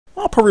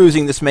While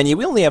perusing this menu,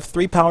 we only have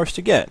 3 powers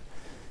to get.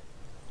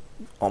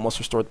 Almost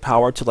restored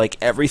power to, like,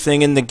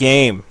 everything in the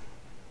game.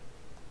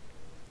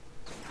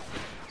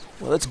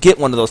 Well, let's get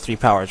one of those 3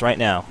 powers right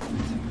now.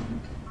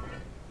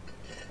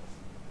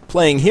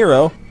 Playing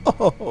hero.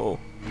 Oh.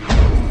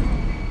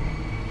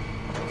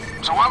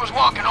 So I was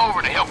walking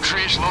over to help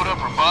Trish load up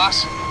her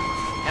bus,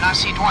 and I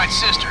see Dwight's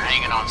sister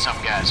hanging on some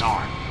guy's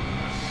arm.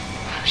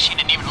 She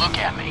didn't even look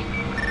at me.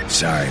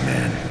 Sorry,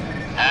 man.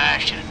 I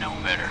should have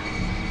known better.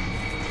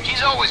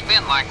 She's always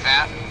been like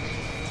that.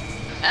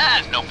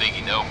 It's no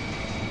biggie, though.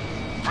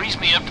 Frees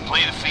me up to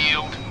play the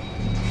field.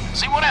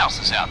 See what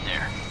else is out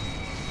there.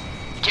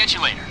 Catch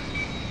you later.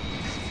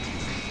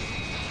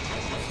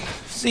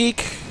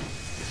 Zeke.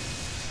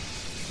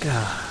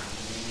 God.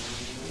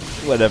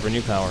 Whatever,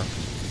 new power.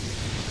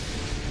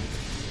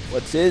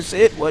 What is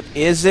it? What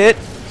is it?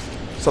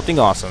 Something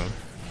awesome.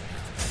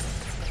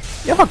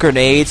 You know how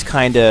grenades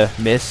kinda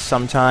miss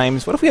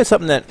sometimes? What if we had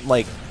something that,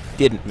 like,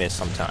 didn't miss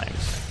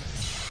sometimes?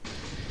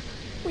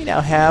 We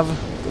now have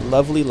the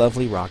lovely,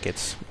 lovely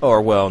rockets.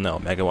 Or, well, no,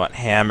 megawatt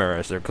hammer,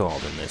 as they're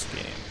called in this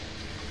game.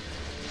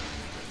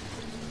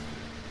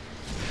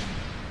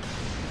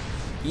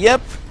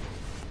 Yep.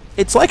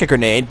 It's like a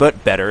grenade,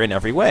 but better in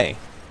every way.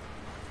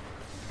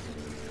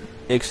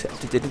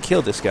 Except it didn't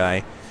kill this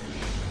guy.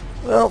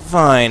 Well,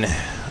 fine.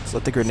 Let's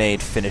let the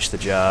grenade finish the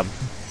job.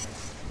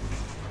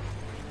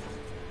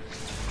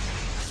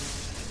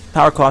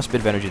 Power costs a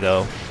bit of energy,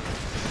 though.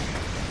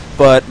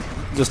 But,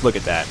 just look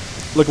at that.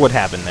 Look at what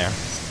happened there.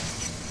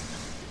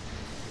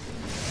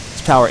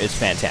 This power is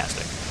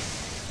fantastic.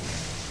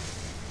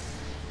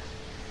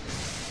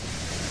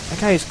 That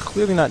guy is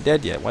clearly not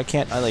dead yet. Why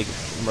can't I, like,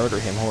 murder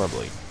him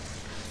horribly?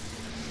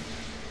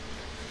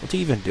 What's he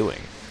even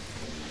doing?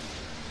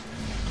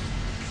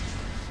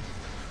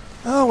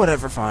 Oh,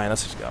 whatever, fine.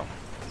 Let's just go.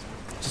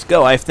 Just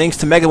go. I have things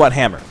to megawatt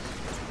hammer.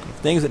 I have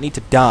things that need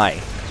to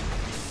die.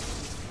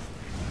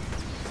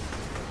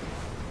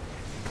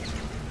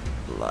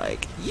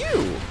 Like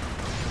you.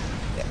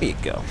 There you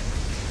go.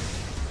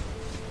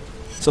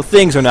 So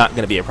things are not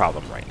going to be a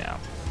problem right now.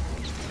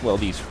 Well,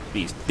 these.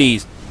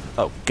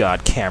 Oh,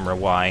 God, camera,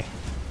 why?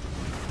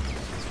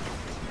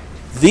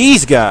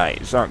 These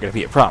guys aren't going to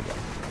be a problem.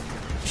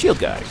 Shield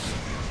guys.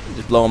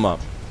 Just blow them up.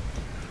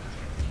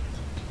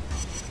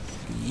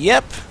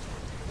 Yep.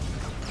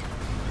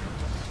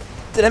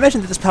 Did I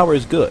mention that this power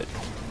is good?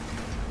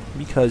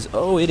 Because,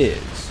 oh, it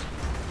is.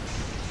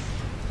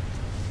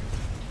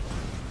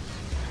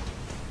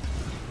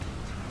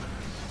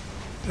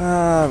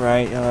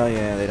 Alright, oh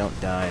yeah, they don't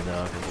die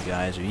though,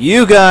 because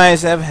you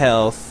guys have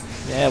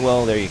health. Yeah,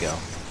 well, there you go.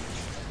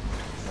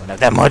 Don't have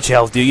that much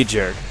health, do you,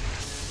 jerk?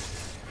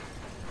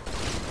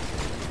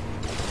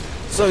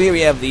 So here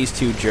we have these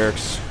 2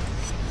 jerks.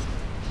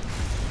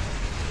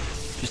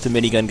 Just a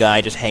minigun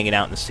guy just hanging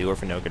out in the sewer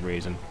for no good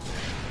reason.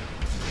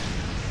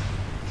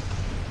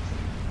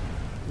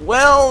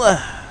 Well,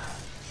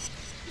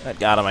 that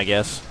got him, I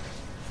guess.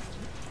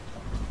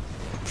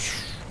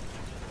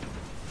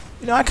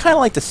 You know, I kind of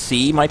like to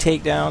see my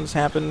takedowns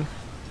happen.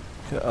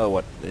 Oh,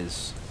 what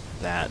is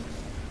that?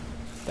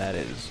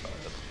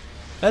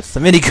 That's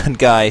the minigun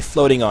guy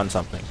floating on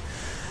something.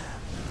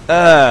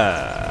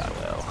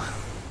 Well.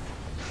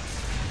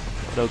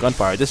 No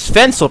gunfire. This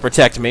fence will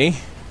protect me.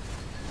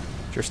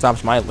 Sure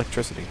stops my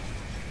electricity.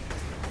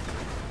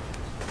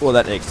 Well,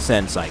 that makes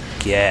sense, I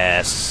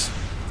guess.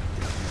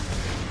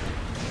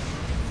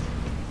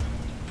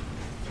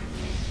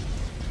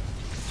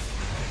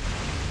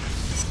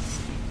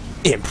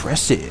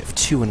 Impressive.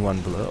 2 in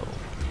 1 blow.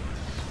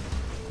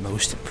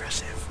 Most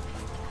impressive.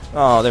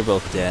 Oh, they're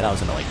both dead. I was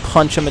gonna, like,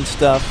 punch them and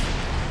stuff.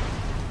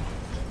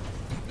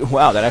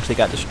 Wow, that actually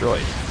got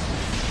destroyed.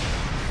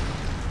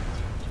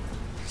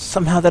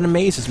 Somehow that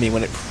amazes me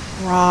when it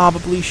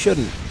probably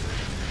shouldn't.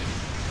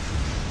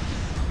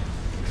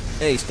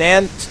 Hey,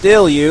 stand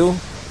still, you.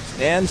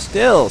 Stand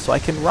still so I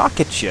can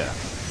rocket you.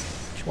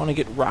 You want to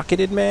get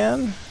rocketed,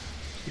 man?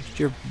 It's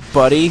your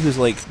buddy who's,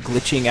 like,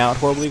 glitching out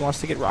horribly wants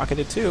to get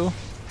rocketed, too.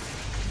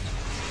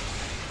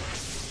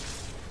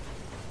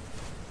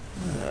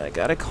 I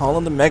gotta call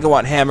them the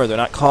Megawatt Hammer. They're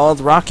not called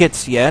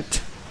rockets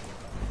yet.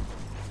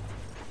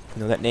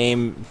 You know, that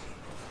name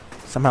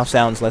somehow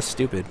sounds less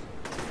stupid.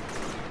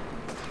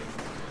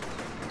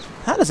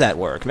 How does that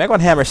work? Megawatt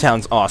Hammer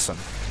sounds awesome,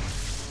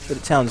 but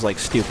it sounds like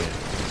stupid.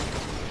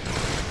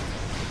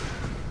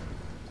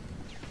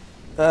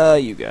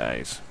 You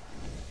guys.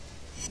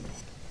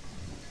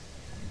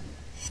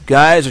 You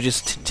guys are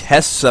just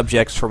test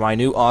subjects for my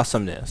new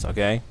awesomeness,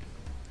 okay?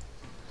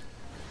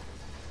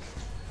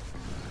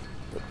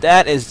 But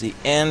that is the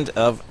end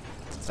of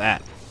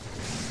that.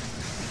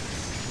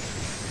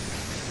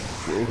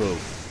 Whoa.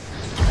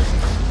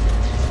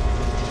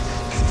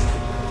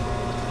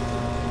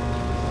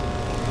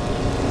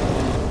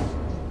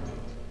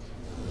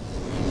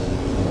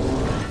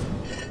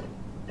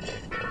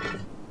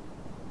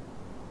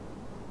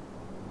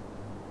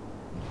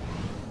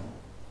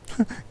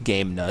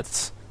 Game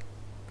nuts.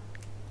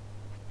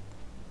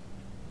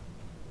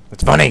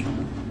 It's funny.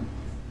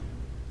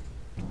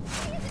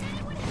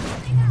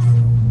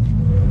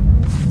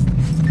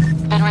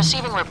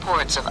 receiving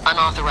reports of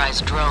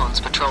unauthorized drones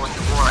patrolling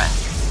the Warren.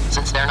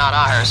 Since they're not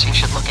ours, you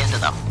should look into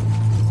them.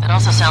 It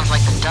also sounds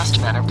like the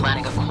Dustmen are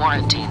planning a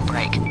quarantine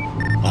break.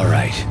 All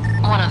right.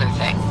 One other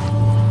thing.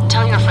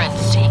 Tell your friend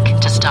Zeke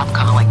to stop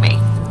calling me.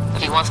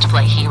 If he wants to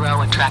play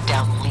hero and track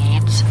down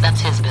leads,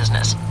 that's his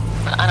business.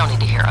 But I don't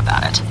need to hear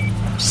about it.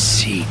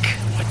 Zeke,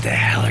 what the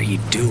hell are you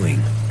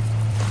doing?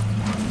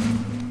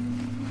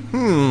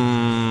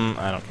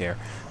 I don't care.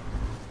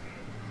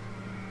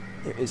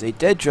 There is a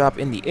dead drop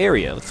in the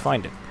area. Let's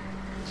find it.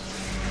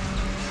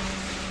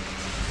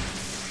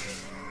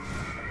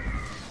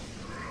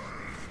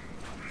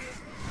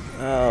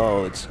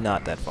 Oh, it's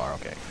not that far.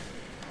 Okay.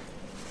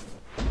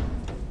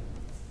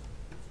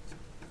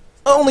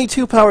 Only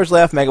 2 powers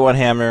left. Megawatt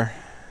Hammer.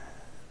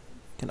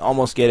 Can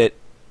almost get it.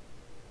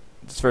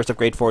 This first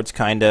upgrade for it's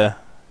kinda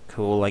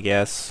cool, I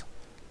guess.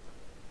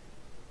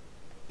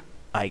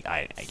 I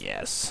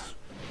guess.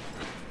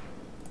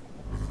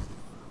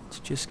 Let's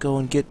just go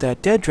and get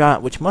that dead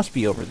drop, which must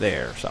be over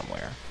there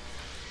somewhere.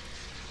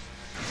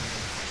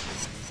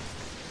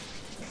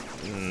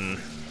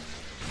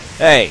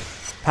 Hey!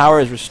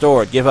 Power is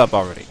restored. Give up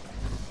already.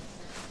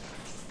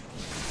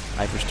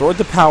 I've restored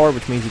the power,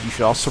 which means that you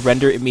should all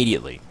surrender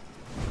immediately.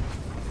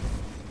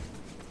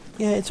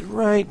 Yeah, it's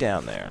right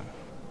down there.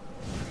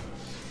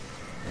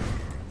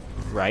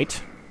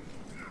 Right?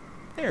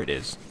 There it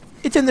is.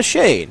 It's in the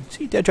shade.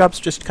 See, dead drop's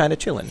just kind of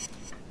chilling.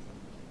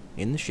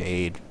 In the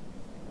shade.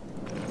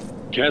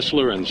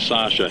 Kessler and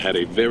Sasha had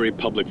a very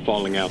public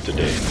falling out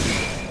today.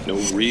 No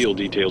real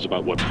details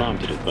about what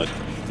prompted it, but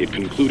it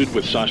concluded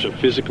with Sasha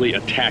physically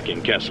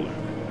attacking Kessler.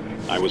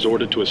 I was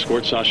ordered to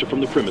escort Sasha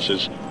from the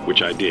premises,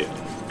 which I did.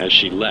 As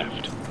she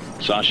left,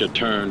 Sasha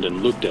turned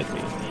and looked at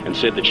me and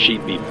said that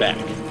she'd be back,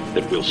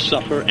 that we'll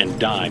suffer and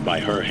die by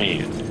her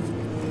hand.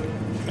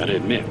 Gotta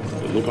admit,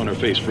 the look on her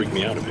face freaked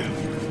me out a bit.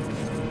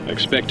 I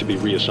expect to be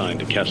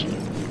reassigned to Kessler.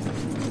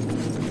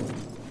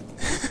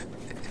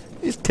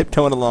 He's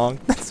tiptoeing along.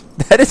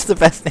 That is the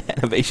best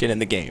animation in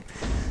the game.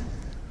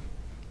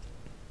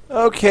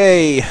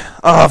 Okay.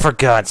 Oh, for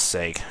God's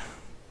sake.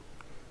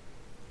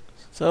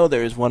 So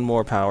there is one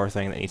more power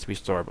thing that needs to be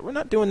stored, but we're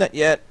not doing that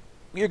yet.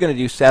 We're going to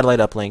do satellite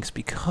uplinks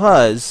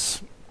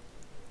because,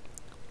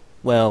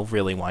 well,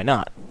 really, why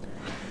not?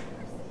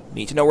 We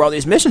need to know where all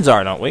these missions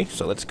are, don't we?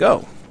 So let's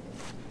go.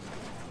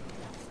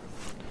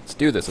 Let's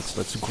do this.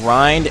 Let's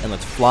grind and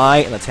let's fly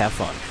and let's have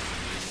fun.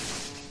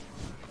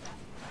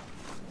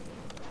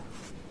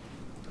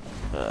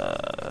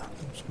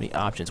 So many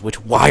options. Which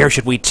wire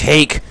should we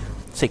take?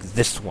 Let's take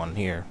this one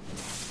here.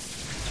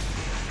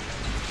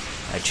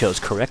 I chose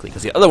correctly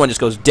because the other one just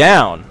goes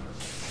down.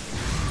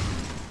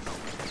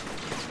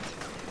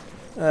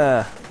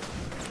 That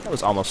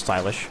was almost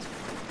stylish.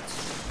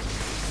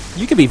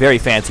 You can be very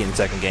fancy in the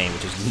second game,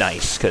 which is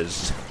nice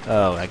because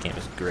oh, that game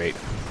is great.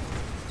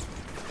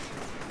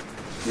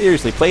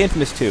 Seriously, play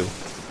inFamous 2.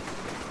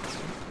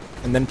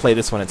 And then play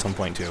this one at some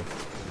point too.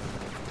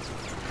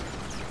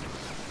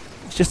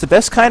 It's just the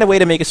best kind of way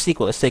to make a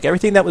sequel. Let's take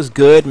everything that was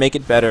good, make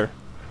it better.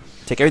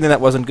 Take everything that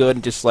wasn't good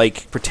and just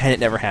like pretend it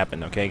never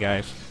happened, okay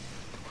guys?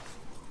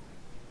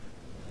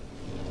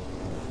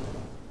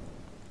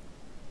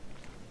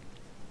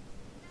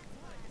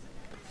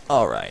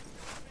 Alright.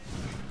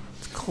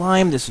 Let's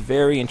climb this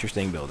very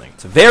interesting building.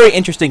 It's a very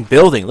interesting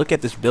building. Look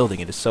at this building.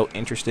 It is so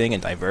interesting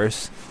and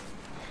diverse.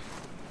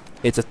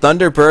 It's a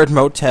Thunderbird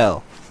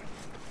Motel.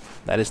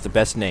 That is the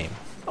best name.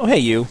 Oh, hey,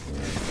 you.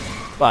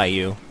 Bye,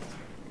 you.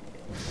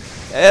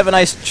 Have a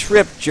nice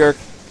trip, jerk.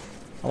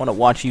 I want to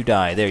watch you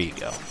die. There you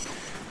go.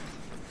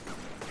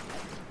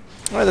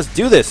 Alright, let's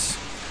do this.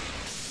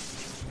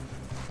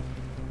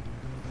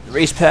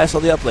 Race past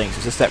all the uplinks.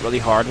 Is this that really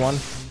hard one?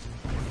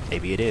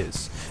 Maybe it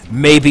is.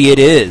 Maybe it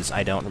is.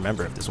 I don't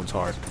remember if this one's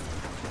hard.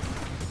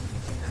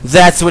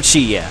 That's what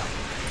yeah.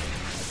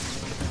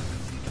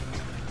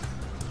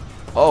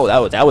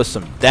 Oh, that was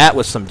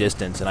some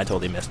distance, and I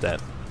totally missed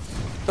that.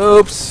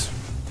 Oops.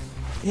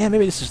 Yeah,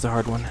 maybe this is the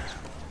hard one.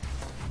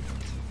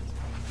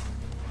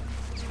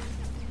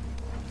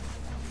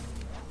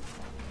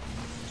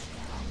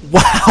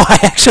 Wow, I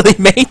actually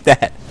made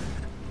that.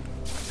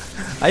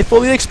 I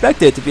fully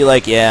expected it to be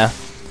like, yeah.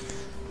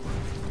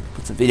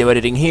 Put some video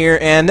editing here,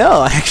 and no,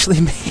 I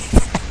actually made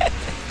that.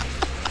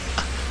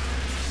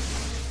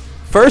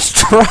 First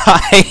try.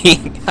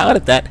 How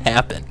did that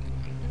happen?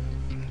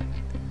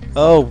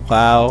 Oh,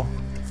 wow.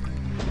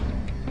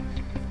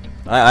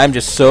 I'm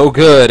just so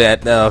good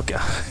at... Oh,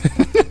 God.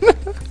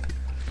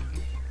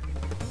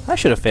 I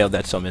should have failed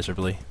that so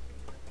miserably.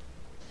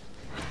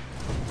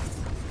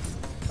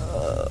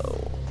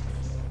 Oh.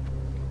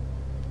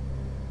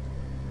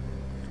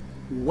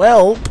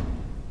 Welp.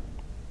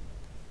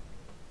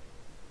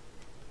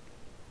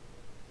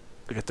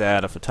 Look at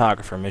that, a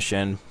photographer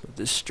mission.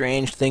 This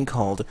strange thing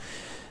called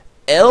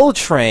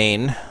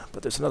L-Train.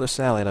 But there's another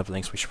satellite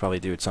uplinks we should probably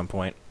do at some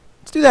point.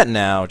 Let's do that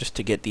now, just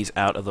to get these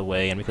out of the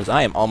way, and because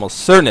I am almost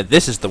certain that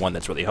this is the one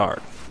that's really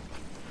hard.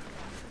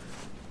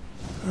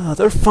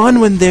 They're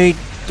fun when they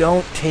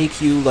don't take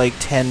you, like,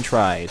 10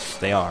 tries.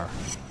 They are.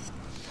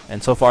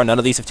 And so far, none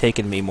of these have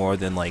taken me more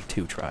than, like,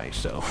 2 tries,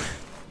 so...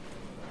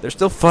 They're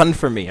still fun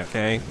for me,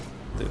 okay?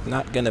 They're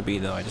not gonna be,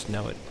 though. I just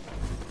know it.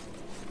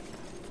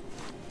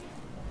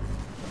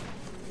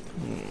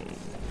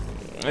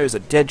 There's a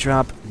dead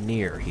drop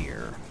near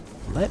here.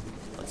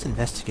 Let's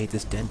investigate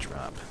this dead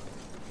drop.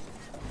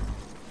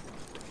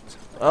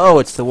 Oh,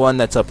 it's the one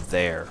that's up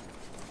there.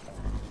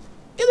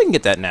 Yeah, we can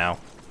get that now.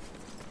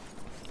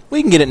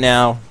 We can get it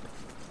now.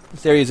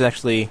 This area is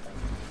actually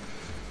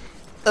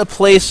a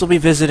place we'll be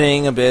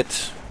visiting a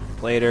bit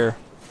later.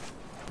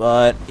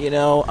 But, you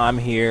know, I'm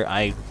here.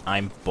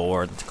 I'm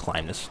bored. Let's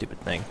climb this stupid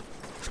thing.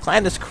 Let's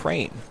climb this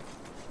crane.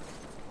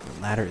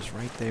 The ladder is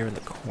right there in the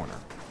corner.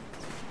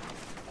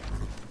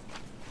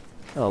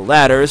 Oh,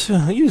 ladders.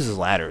 Who uses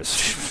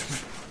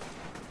ladders?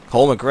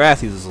 Cole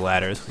McGrath uses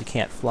ladders because he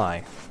can't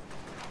fly.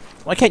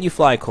 Why can't you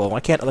fly, Cole? Why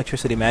can't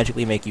electricity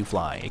magically make you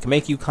fly? It can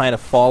make you kind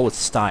of fall with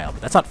style,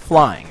 but that's not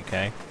flying,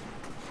 okay?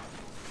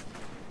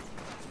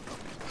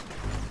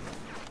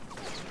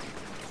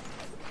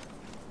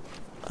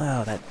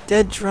 Oh, that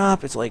dead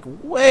drop is like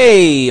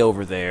way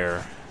over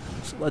there.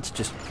 So let's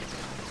just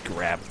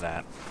grab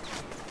that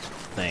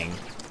thing.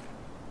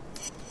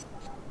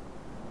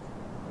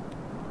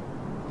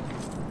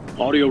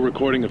 Audio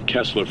recording of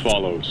Kessler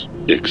follows.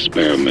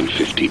 Experiment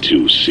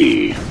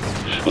 52C.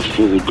 A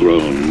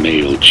full-grown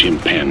male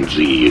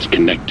chimpanzee is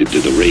connected to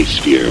the ray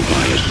sphere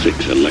via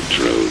 6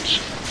 electrodes.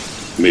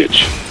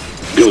 Mitch,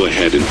 go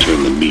ahead and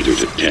turn the meter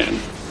to 10.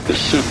 The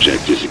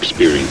subject is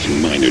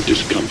experiencing minor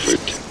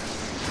discomfort.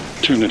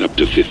 Turn it up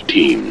to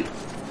 15.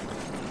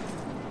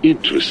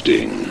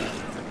 Interesting.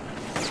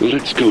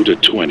 Let's go to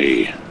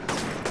 20.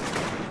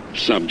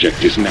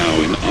 Subject is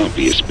now in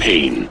obvious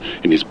pain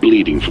and is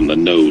bleeding from the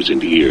nose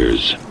and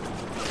ears.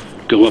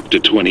 Go up to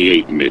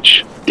 28,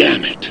 Mitch.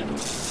 Damn it.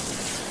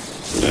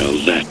 Well,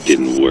 that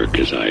didn't work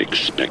as I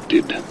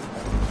expected.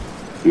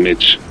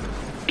 Mitch,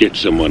 get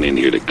someone in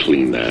here to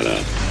clean that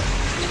up.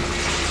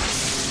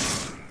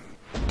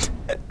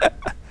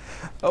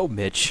 Oh,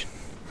 Mitch.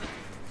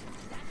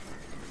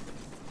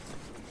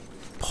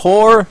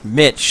 Poor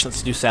Mitch.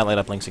 Let's do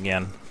satellite uplinks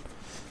again.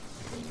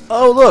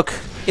 Oh, look!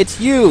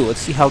 It's you! Let's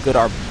see how good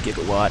our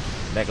gigawatt,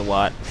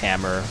 megawatt,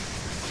 hammer,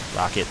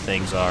 rocket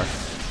things are.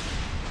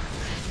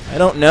 I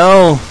don't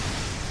know.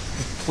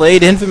 I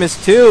played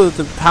inFamous 2.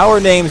 The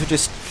power names are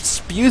just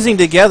spusing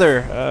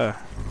together.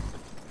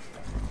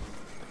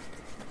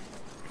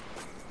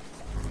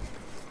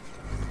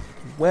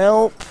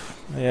 Well,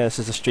 yeah, this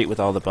is the street with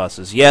all the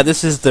buses. Yeah,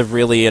 this is the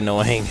really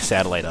annoying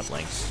satellite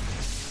uplinks.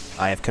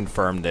 I have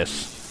confirmed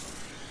this.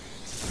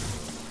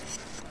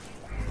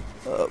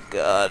 Oh,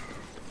 God.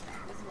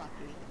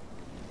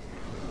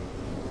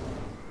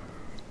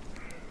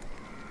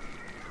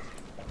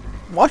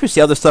 Watch me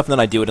see other stuff, and then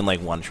I do it in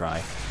like 1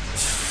 try.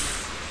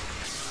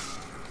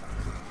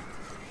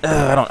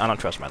 I don't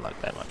trust my luck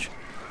that much.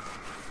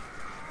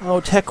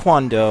 Oh,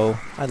 Taekwondo!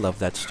 I love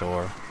that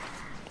store.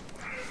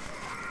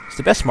 It's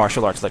the best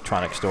martial arts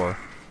electronics store.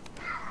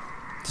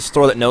 It's a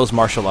store that knows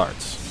martial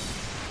arts.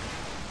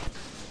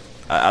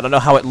 I don't know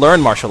how it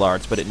learned martial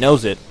arts, but it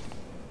knows it.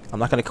 I'm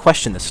not going to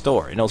question the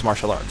store. It knows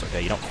martial arts.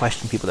 Okay, you don't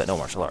question people that know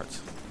martial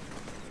arts.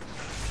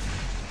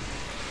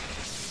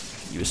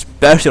 You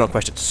especially don't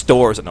question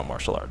stores that know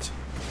martial arts.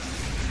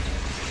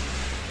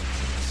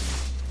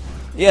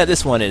 Yeah,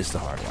 this one is the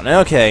hard one.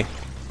 Okay,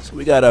 so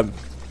we got a...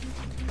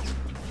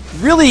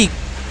 Really,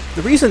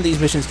 the reason these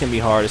missions can be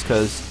hard is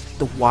because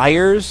the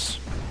wires...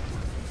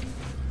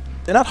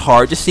 They're not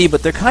hard to see,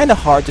 but they're kind of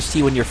hard to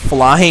see when you're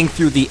flying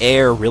through the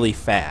air really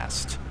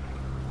fast.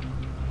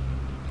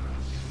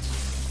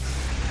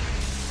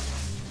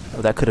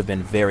 Oh, that could have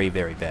been very,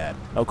 very bad.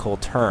 Oh, Cole,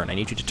 turn. I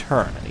need you to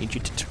turn. I need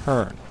you to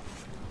turn.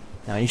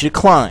 Now I need you to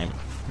climb.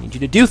 I need you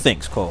to do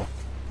things, Cole.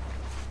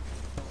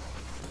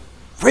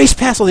 Race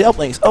past all the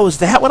uplinks. Oh, is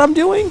that what I'm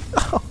doing?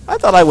 Oh, I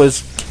thought I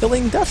was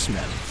killing dustmen.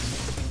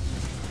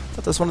 I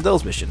thought that was one of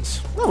those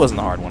missions. That wasn't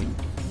a hard one.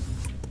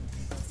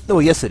 Oh,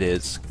 yes it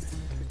is.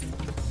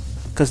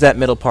 Because that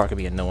middle part can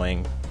be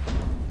annoying.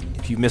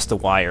 If you miss the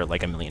wire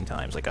like a million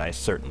times, like I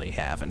certainly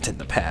haven't in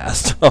the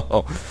past.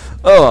 Oh,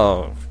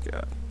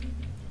 God.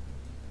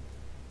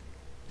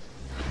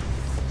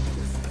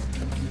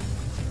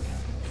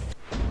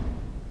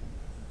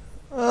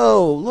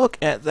 Oh, look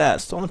at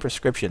that. Stolen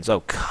prescriptions.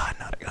 Oh, God,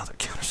 not another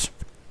counter.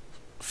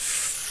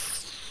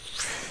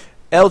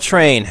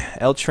 L-Train.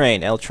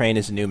 L-Train. L-Train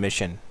is a new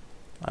mission.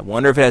 I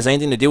wonder if it has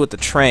anything to do with the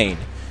train.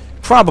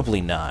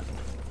 Probably not.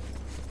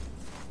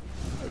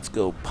 Let's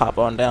go pop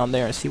on down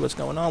there and see what's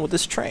going on with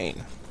this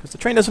train. Because the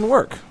train doesn't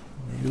work.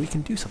 Maybe we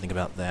can do something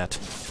about that.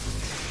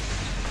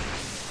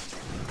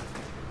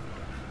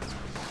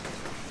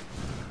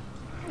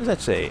 What does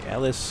that say?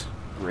 Ellis,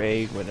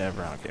 Ray,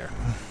 whatever. I don't care.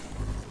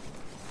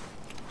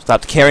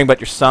 Stop caring about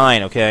your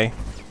sign, okay?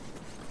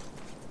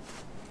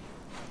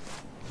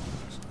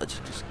 So let's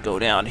just go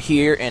down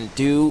here and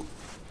do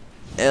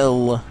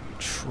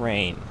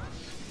L-Train.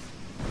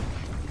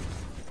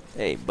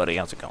 Hey, buddy,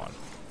 how's it going?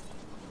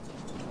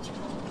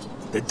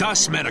 The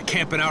dustmen are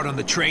camping out on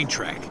the train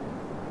track.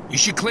 You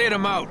should clear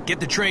them out,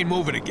 get the train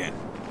moving again.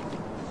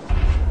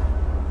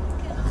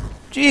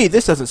 Gee,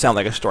 this doesn't sound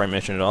like a story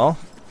mission at all.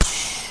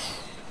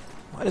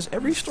 Why does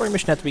every story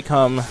mission have to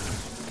become a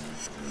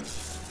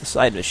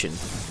side mission?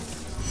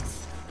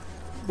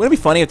 Wouldn't it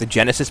be funny if the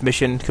Genesis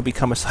mission could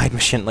become a side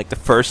mission, like the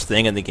first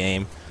thing in the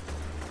game?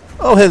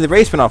 Oh, hey, the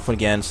race went off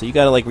again, so you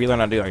gotta, like, relearn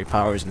how to do all your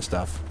powers and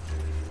stuff.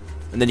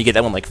 And then you get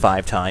that one, like,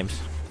 5 times.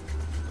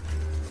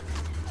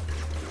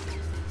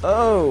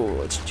 Oh,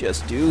 let's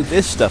just do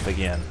this stuff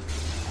again.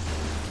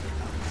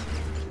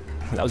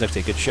 That was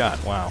actually a good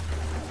shot, wow.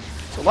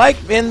 So,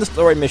 like in the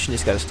story mission, you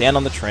just gotta stand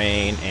on the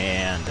train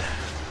and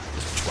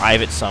just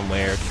drive it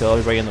somewhere, kill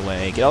everybody in the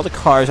way, get all the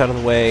cars out of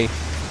the way,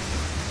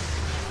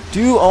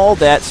 do all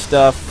that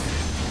stuff.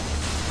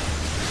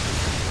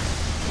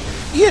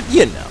 You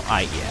know,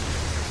 yeah.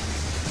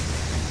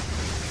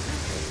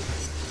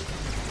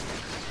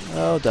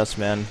 Oh,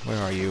 Dustman, where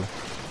are you?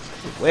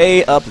 You're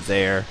way up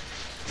there.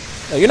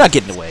 No, you're not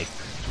getting away.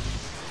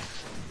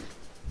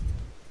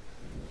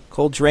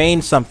 Cold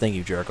drain something,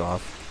 you jerk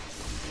off.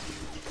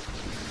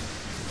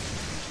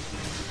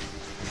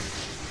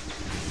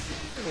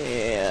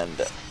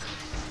 And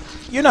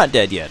you're not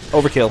dead yet.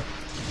 Overkill.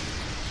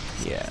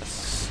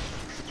 Yes.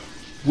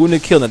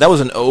 Wounded kill. Now that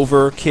was an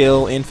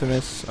overkill,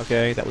 infamous.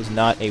 Okay, that was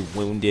not a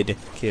wounded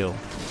kill.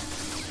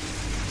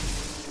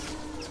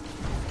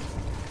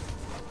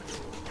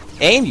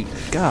 Aim, you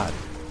god.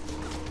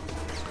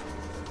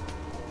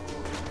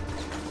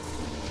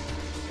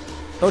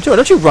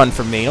 Don't you run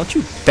from me. Don't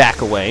you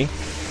back away.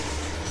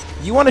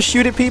 You want to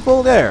shoot at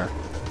people? There.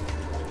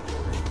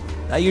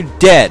 Now you're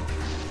dead.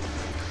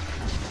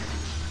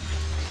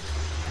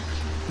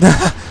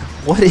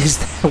 What is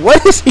that?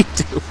 What does he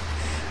do?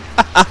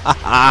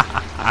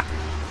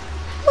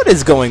 What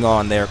is going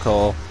on there,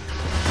 Cole?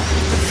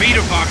 The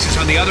feeder box is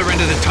on the other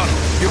end of the tunnel.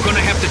 You're gonna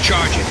have to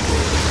charge it.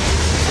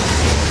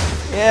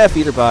 Yeah,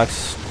 feeder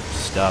box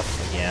stuff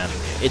again.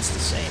 It's the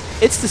same.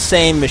 It's the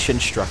same mission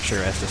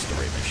structure as the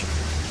story mission.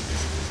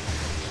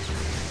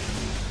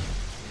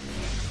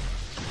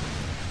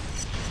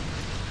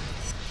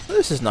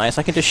 This is nice.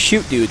 I can just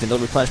shoot dudes and they'll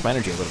replenish my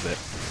energy a little bit.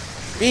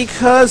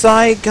 Because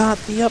I got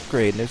the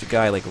upgrade. And there's a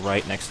guy like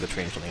right next to the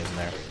train or something, isn't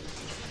there?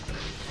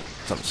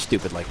 Something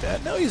stupid like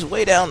that. No, he's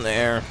way down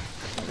there.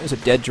 There's a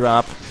dead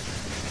drop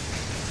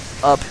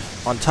up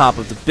on top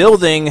of the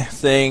building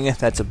thing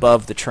that's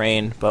above the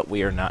train, but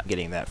we are not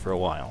getting that for a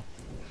while.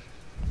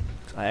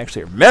 I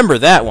actually remember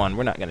that one.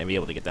 We're not going to be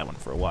able to get that one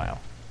for a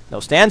while.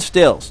 No, stand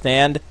still.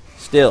 Stand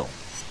still.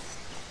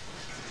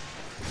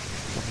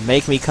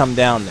 Make me come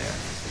down there.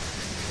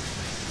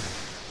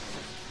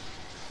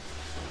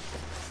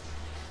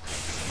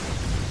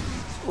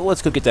 Well,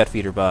 let's go get that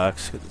feeder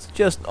box, because it's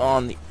just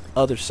on the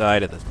other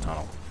side of the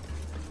tunnel.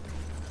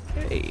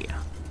 Hey.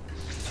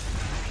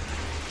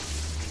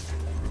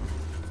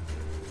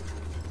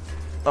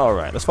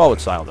 Alright, let's follow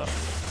with Sile, though.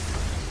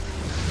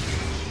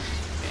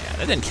 Yeah,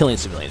 that didn't kill any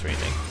civilians or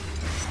anything.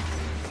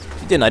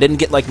 It didn't. I didn't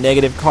get, like,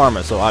 negative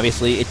karma, so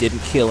obviously it didn't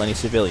kill any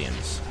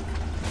civilians.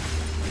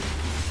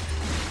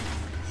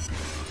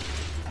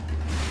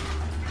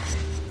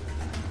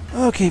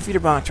 Okay,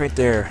 feeder box right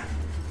there.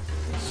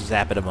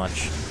 Zap it a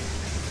bunch.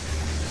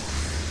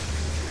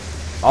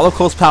 All of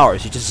Cole's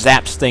powers, he just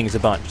zaps things a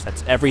bunch.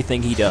 That's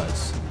everything he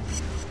does.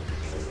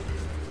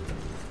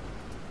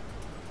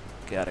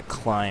 Gotta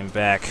climb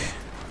back.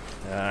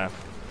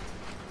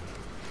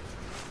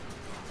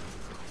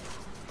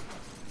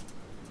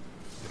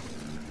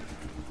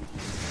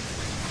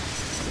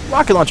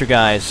 Rocket launcher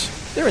guys.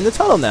 They're in the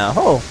tunnel now.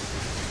 Oh.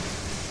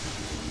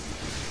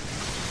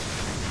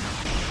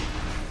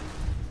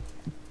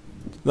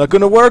 Not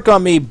gonna work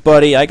on me,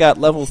 buddy. I got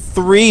level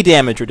 3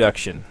 damage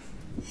reduction.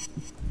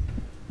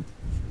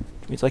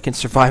 Means I can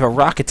survive a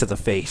rocket to the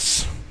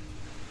face.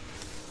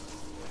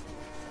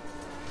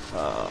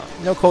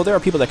 You know, Cole, there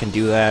are people that can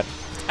do that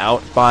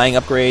without buying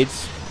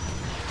upgrades.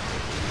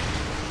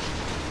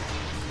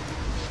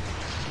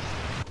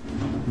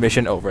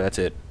 Mission over, that's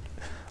it.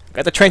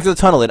 Got the train through the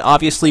tunnel, it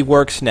obviously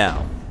works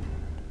now.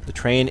 The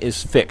train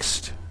is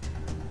fixed.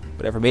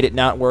 Whatever made it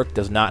not work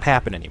does not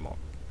happen anymore.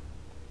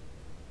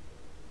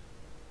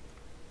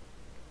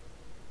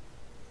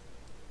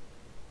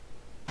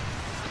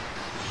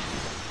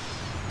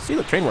 See,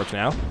 the train works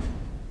now.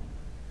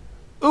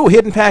 Ooh,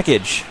 hidden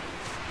package.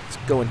 Let's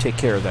go and take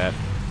care of that.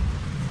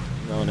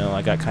 No, no,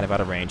 I got kind of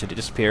out of range. Did it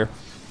disappear?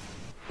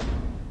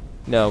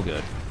 No,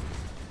 good.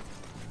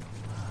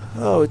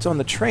 Oh, it's on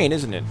the train,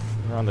 isn't it?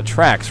 Or on the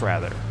tracks,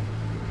 rather.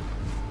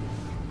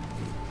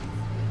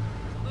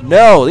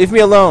 No, leave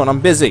me alone.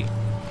 I'm busy.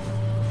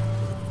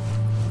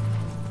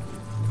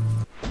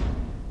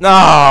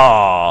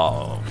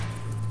 No.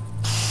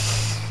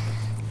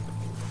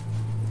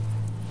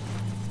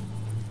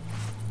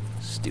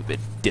 Stupid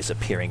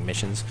disappearing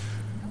missions.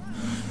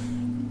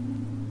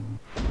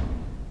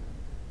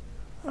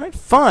 Alright,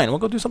 fine. We'll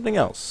go do something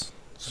else.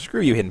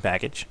 Screw you, hidden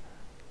package.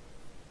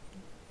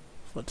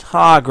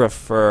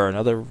 Photographer.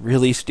 Another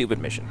really stupid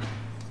mission.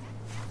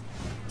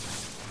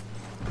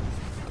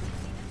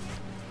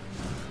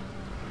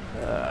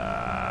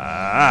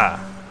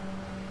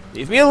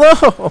 Leave me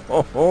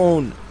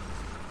alone!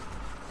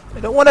 I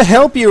don't want to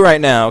help you right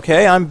now,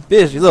 okay? I'm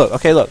busy. Look,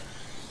 okay, look.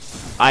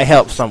 I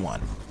helped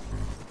someone.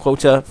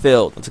 Quota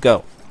filled. Let's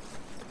go.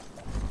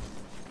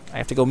 I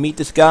have to go meet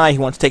this guy. He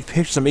wants to take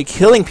pictures of me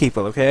killing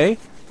people, okay?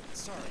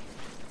 Sorry.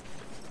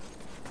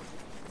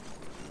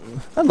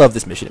 I love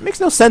this mission. It makes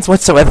no sense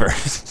whatsoever.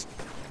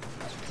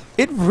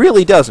 It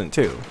really doesn't,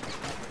 too.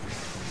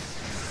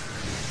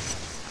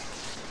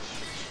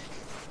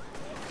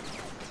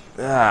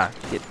 Ah,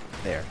 get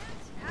there.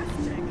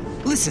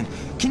 Listen,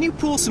 can you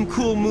pull some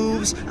cool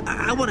moves?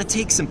 I want to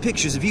take some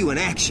pictures of you in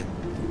action.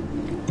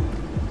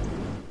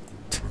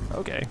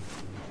 Okay.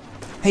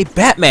 Hey,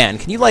 Batman,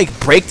 can you, like,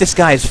 break this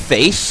guy's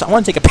face? I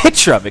want to take a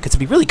picture of it, because it'd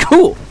be really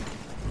cool.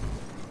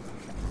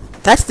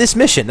 That's this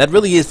mission. That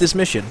really is this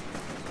mission.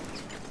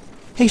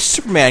 Hey,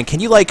 Superman, can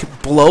you,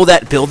 like, blow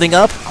that building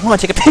up? I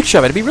want to take a picture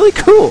of it. It'd be really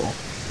cool.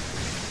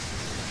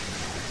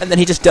 And then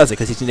he just does it,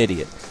 because he's an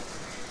idiot.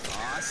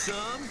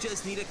 Awesome.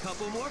 Just need a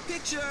couple more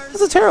pictures.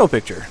 That's a terrible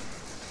picture.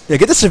 Yeah,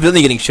 get the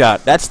civilian getting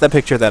shot. That's the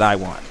picture that I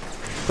want.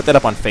 Put that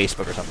up on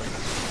Facebook or something.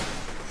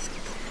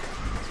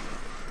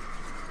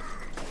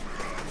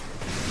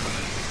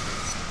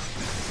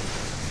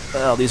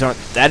 Well, these aren't...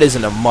 That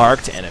isn't a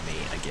marked enemy,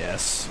 I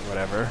guess.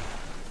 Whatever.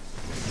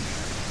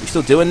 We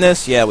still doing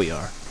this? Yeah, we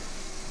are.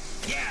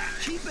 Yeah,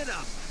 keep it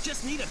up.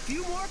 Just need a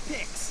few more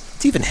pics.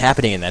 What's even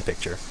happening in that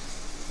picture?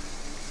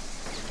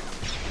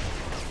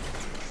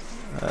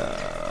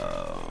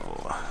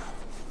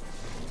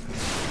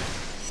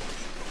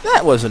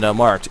 That wasn't a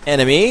marked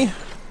enemy.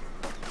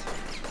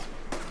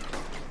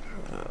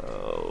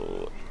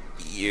 Oh,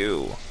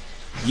 you.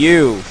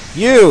 You.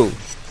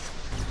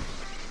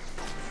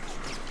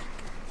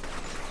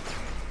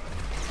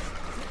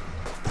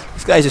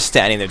 This guy's just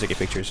standing there taking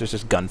pictures. There's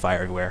just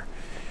gunfire everywhere.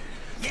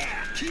 Yeah,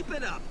 keep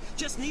it up.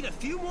 Just need a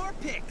few more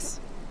pics.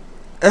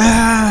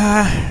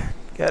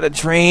 Gotta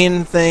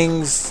drain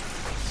things.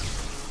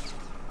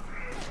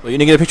 Well, you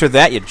didn't get a picture of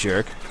that, you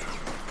jerk.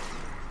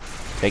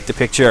 Take the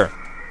picture.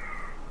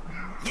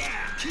 Yeah,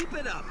 keep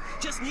it up.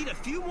 Just need a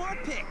few more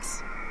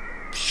pics.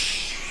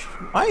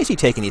 Why is he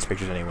taking these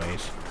pictures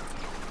anyways?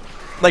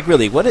 Like,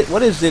 really, what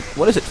is it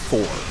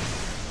for?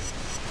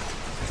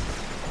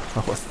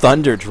 Oh, a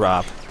thunder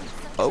drop.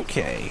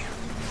 Okay.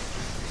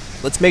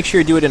 Let's make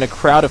sure you do it in a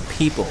crowd of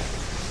people.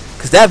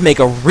 Because that'd make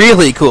a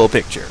really cool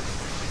picture.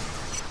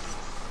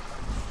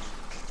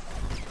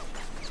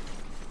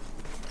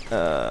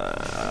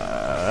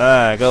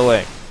 Go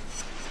away.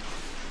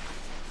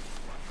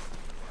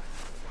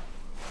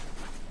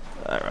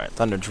 Alright,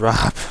 thunder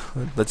drop.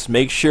 Let's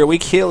make sure we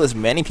kill as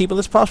many people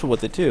as possible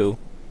with it, too.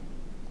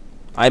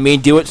 I mean,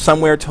 do it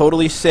somewhere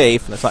totally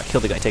safe. Let's not kill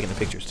the guy taking the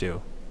pictures,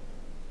 too.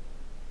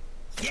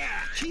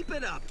 Yeah, keep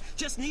it up.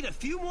 Just need a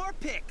few more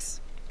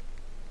pics.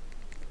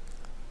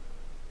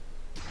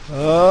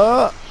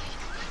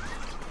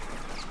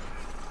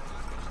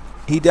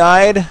 He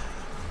died?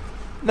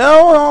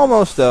 No,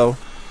 almost, though.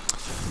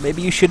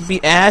 Maybe you shouldn't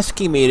be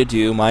asking me to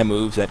do my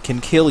moves that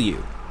can kill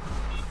you.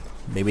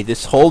 Maybe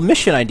this whole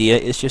mission idea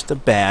is just a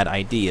bad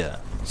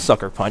idea.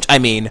 Sucker punch. I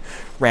mean,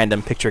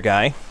 random picture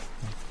guy.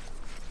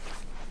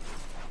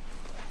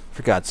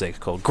 For God's sake,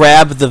 Cole.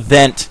 Grab the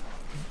vent.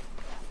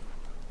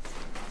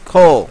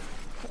 Cole.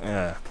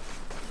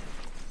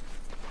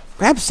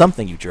 Grab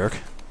something, you jerk.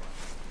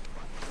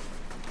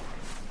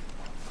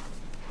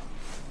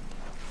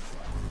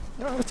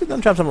 No, let's do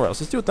thunder drop somewhere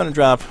else. Let's do a thunder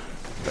drop.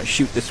 If I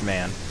shoot this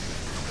man.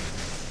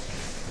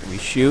 We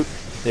shoot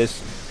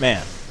this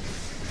man.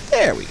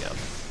 There we go.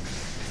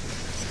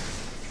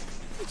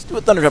 Let's do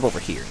a thunder drop over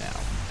here now.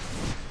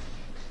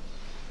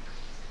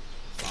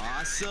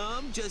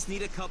 Awesome. Just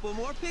need a couple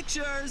more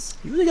pictures.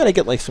 You really gotta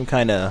get like some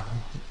kind of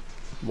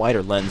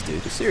wider lens, dude.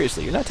 Because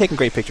seriously, you're not taking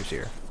great pictures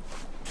here.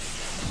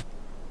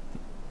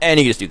 And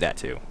you can just do that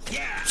too.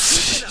 Yeah,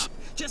 keep it up.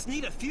 Just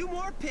need a few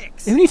more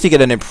pics. Who needs to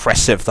get an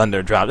impressive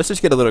thunder drop? Let's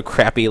just get a little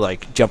crappy,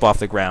 like, jump off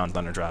the ground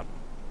thunder drop.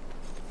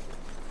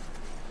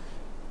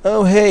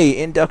 Oh, hey,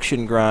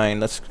 induction grind.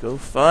 Let's go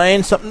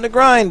find something to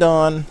grind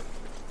on.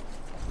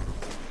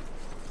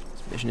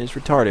 This mission is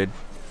retarded.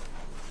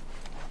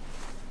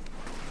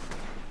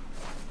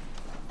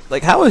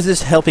 Like, how is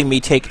this helping me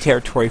take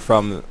territory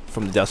from the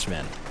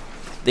Dustmen?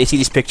 They see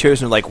these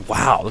pictures and they're like,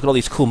 wow, look at all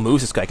these cool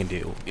moves this guy can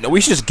do. You know,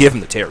 we should just give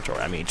him the territory.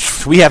 I mean,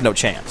 we have no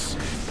chance.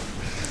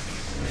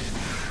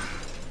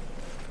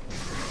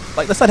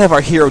 Like, let's not have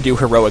our hero do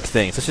heroic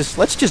things.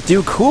 Let's just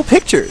do cool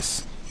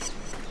pictures.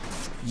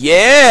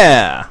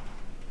 Yeah!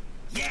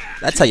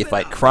 That's how you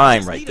fight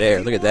crime right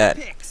there. Look at that.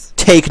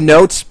 Take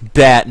notes,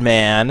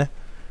 Batman.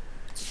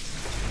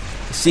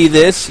 See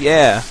this?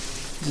 Yeah.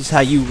 This is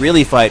how you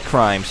really fight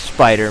crime,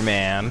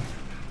 Spider-Man.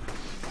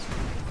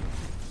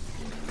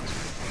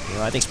 You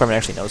know, I think Spider-Man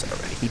actually knows that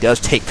already. He does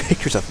take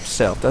pictures of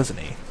himself, doesn't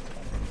he?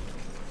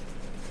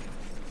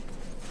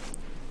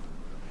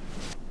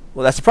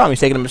 Well, that's the problem. He's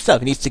taking them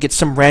himself. He needs to get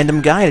some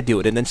random guy to do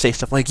it and then say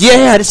stuff like,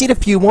 yeah, I just need a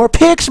few more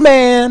pics,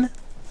 man!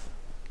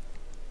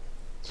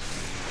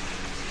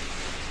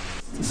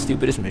 It's the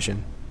stupidest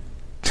mission.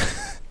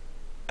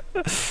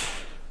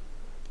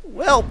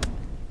 Welp.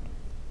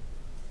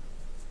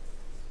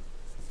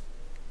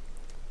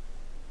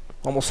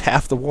 Almost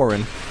half the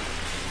Warren.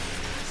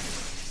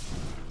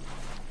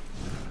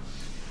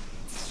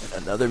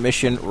 Another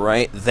mission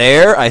right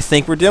there. I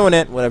think we're doing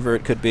it, whatever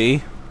it could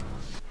be.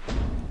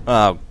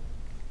 Oh,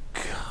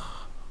 God.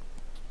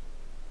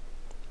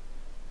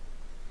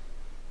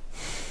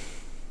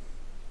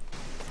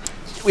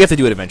 We have to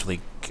do it eventually.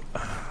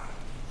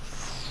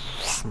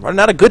 I'm running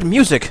out of good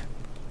music.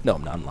 No,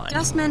 I'm not lying.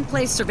 Dustman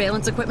placed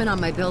surveillance equipment on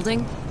my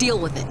building. Deal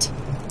with it.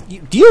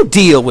 You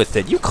deal with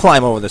it. You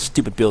climb over the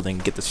stupid building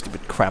and get the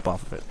stupid crap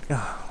off of it.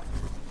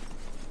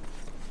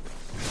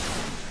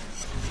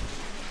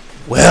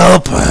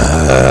 Welp.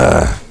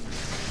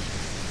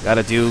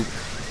 Gotta do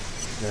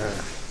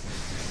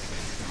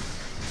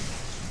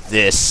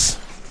this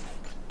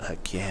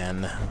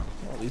again.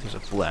 Well, at least there's a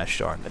blast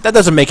shard. That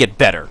doesn't make it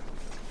better.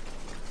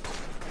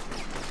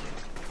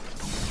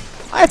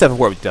 I have to have a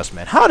word with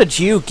Dustman. How did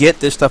you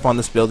get this stuff on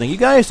this building? You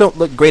guys don't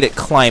look great at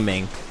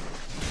climbing.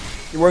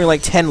 You're wearing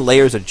like 10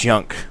 layers of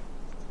junk.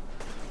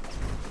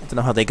 I don't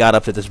know how they got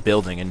up to this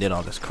building and did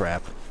all this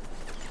crap.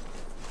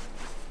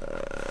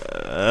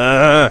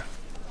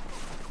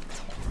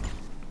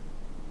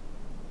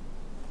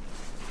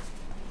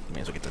 May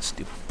as well get this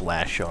stupid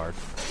blast shard.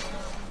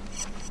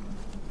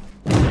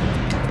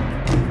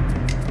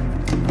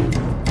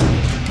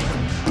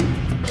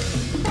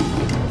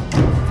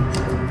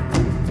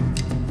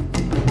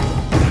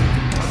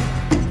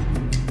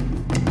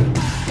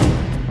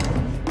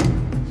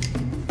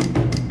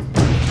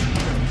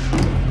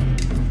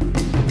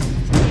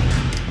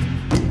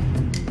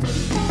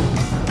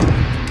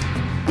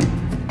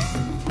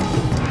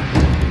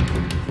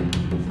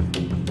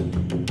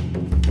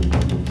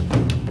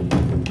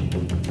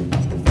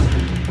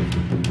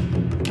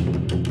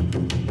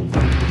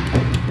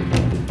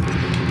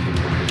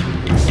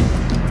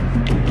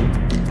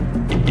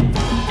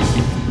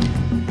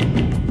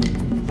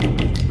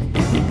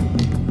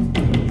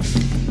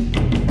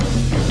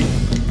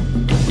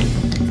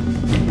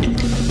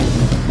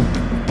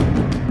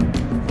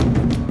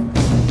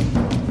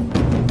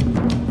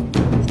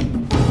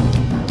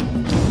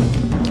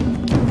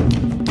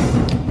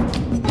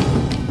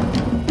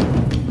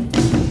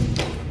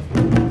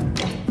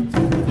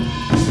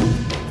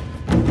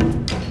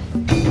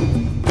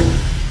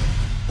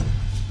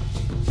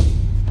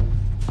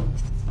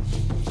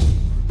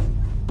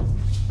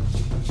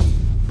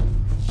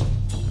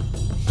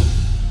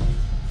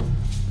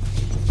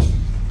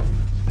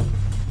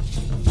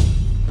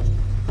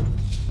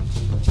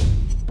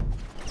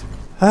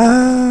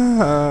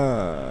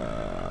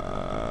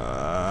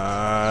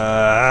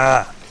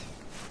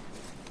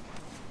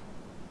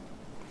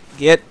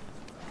 Get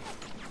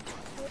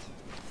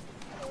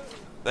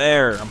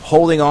there. I'm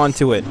holding on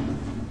to it.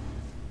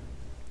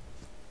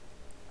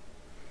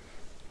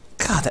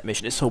 God, that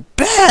mission is so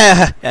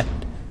bad. It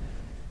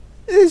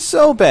is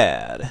so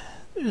bad.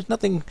 There's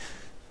nothing.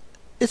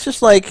 It's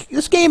just like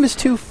this game is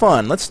too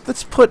fun. Let's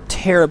put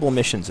terrible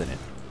missions in it.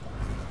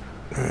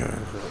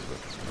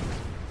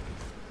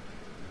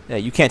 Yeah,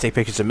 you can't take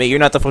pictures of me. You're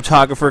not the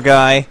photographer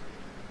guy.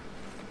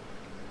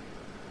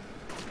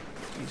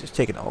 You're just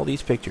taking all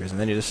these pictures, and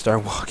then you just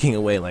start walking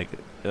away like...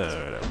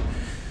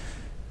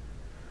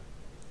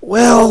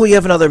 Well, we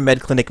have another med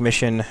clinic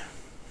mission.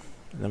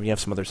 And then we have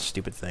some other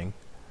stupid thing.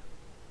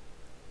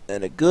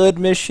 And a good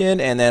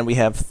mission, and then we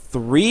have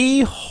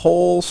 3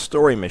 whole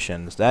story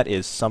missions. That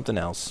is something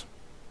else.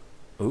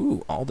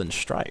 Ooh, Alden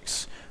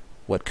Strikes.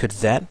 What could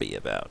that be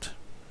about?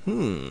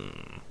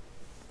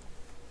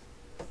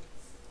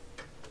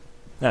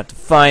 Have to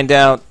find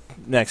out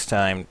next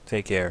time.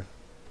 Take care.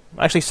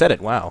 I actually said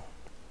it. Wow.